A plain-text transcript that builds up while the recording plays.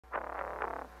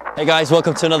Hey guys,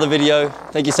 welcome to another video.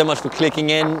 Thank you so much for clicking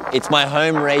in. It's my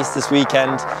home race this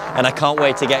weekend and I can't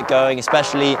wait to get going,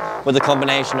 especially with the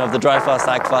combination of the Drive Fast,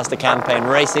 Act Faster campaign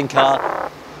racing car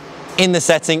in the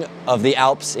setting of the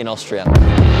Alps in Austria.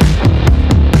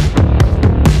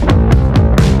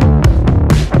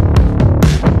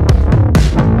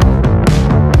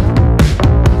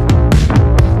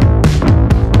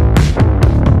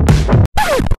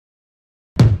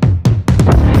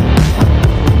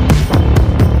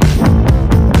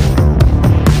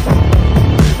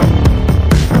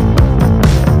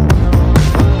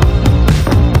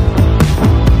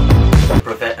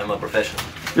 I'm a professional.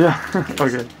 Yeah,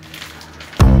 okay.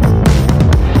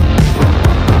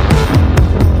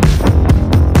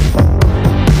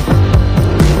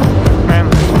 Man,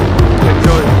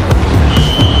 enjoy.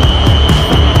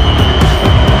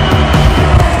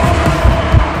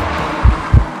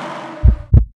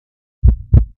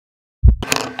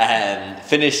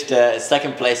 Finished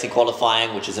second place in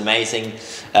qualifying, which is amazing.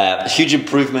 A huge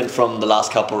improvement from the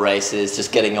last couple races,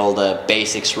 just getting all the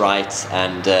basics right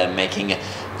and making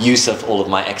use of all of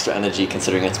my extra energy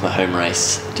considering it's my home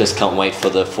race. Just can't wait for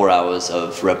the 4 hours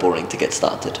of Red Bull Ring to get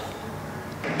started.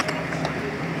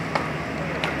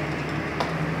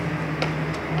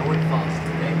 I went fast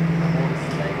today.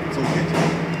 It's all good.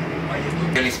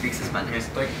 He only speaks Spanish.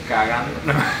 Estoy cagando.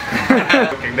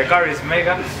 Okay, the car is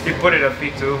mega. He put it at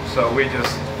P2, so we're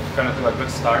just gonna do a good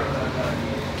start.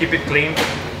 Keep it clean.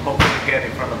 Hopefully get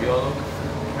in front of Yolo.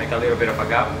 Make a little bit of a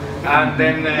gap. And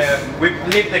then we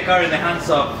leave the car in the hands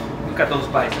of, look at those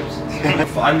biceps.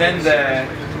 And then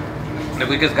the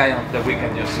weakest guy on the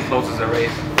weekend just closes the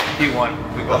race. He won.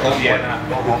 We go to Vienna.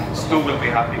 Stu will be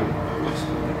happy.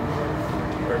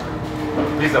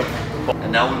 He's up.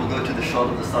 And now we will go to the shot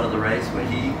of the start of the race where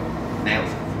he nails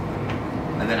it.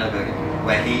 And then I'll go again.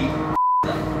 Where he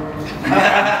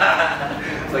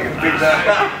it's like a big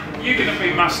You're gonna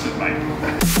be mastered, mate.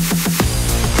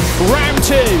 Round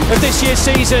 2 of this year's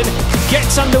season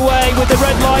gets underway with the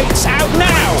red lights out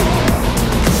now.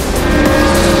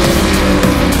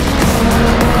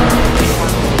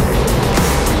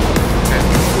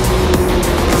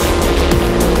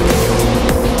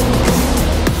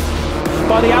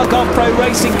 By the Algarve Pro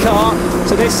Racing car.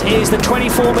 So this is the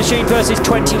 24 machine versus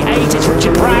 28. It's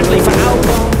Richard Bradley for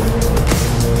Algarve.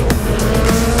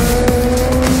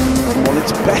 Well,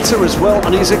 it's better as well,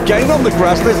 and he's again on the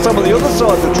grass. There's some of the other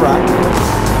side of the track.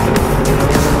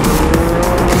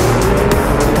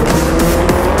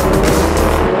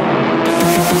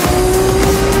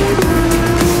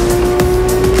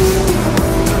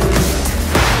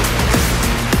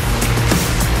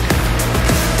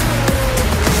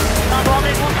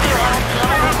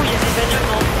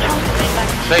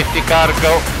 Safety car,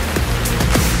 go.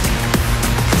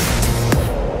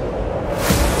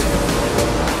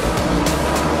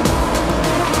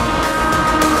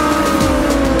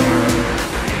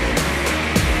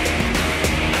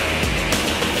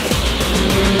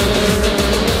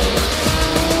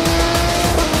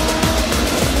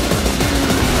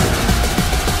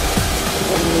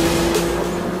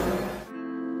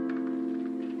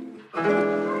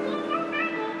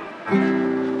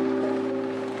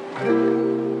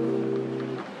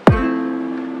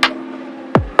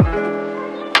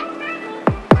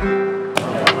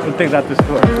 We'll take that to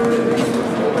score.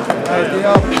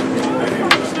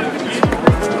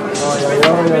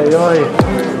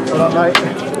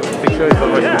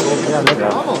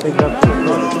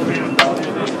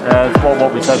 It's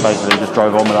what we said basically, just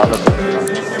drove on without looking.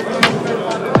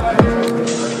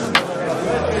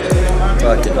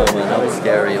 Fucking hell, man, that was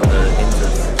scary on the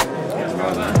inters.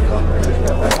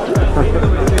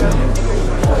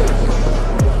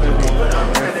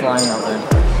 Flying out there.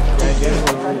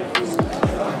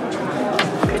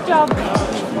 Good job.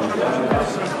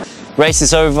 Race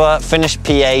is over, finished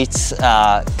P8,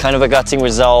 kind of a gutting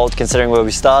result considering where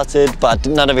we started, but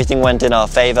not everything went in our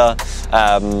favour.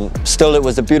 Still, it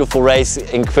was a beautiful race,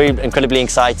 incredibly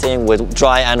exciting with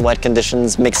dry and wet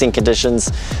conditions, mixing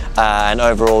conditions, and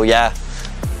overall, yeah,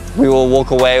 we will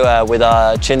walk away with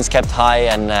our chins kept high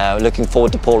and looking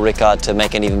forward to Paul Ricard to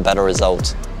make an even better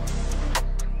result.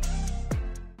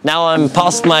 Now I'm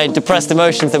past my depressed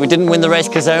emotions that we didn't win the race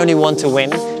because I only want to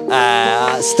win.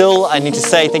 Still, I need to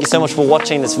say thank you so much for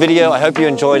watching this video. I hope you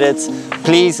enjoyed it.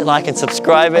 Please like and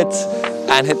subscribe it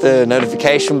and hit the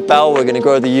notification bell. We're going to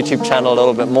grow the YouTube channel a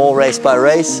little bit more race by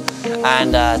race.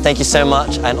 And thank you so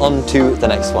much, and on to the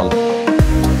next one.